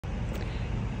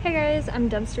Hey guys, I'm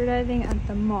dumpster diving at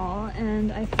the mall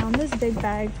and I found this big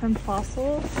bag from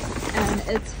Fossil and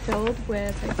it's filled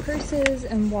with like purses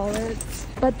and wallets,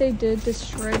 but they did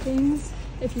destroy things.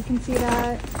 If you can see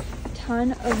that,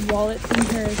 ton of wallets in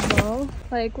here as well.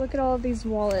 Like, look at all of these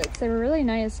wallets. They were really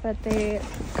nice, but they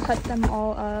cut them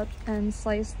all up and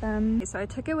sliced them. So I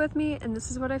took it with me and this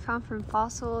is what I found from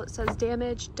Fossil. It says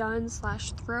damage done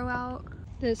 / throw out.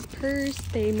 This purse,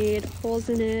 they made holes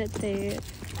in it, they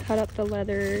cut up the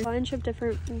leather. A bunch of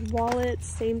different wallets,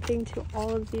 same thing to all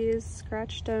of these,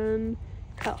 scratched them,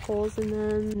 cut holes in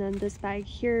them. And then this bag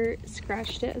here,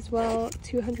 scratched it as well,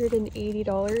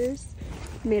 $280.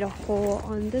 Made a hole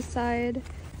on this side.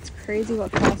 It's crazy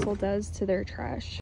what Fossil does to their trash.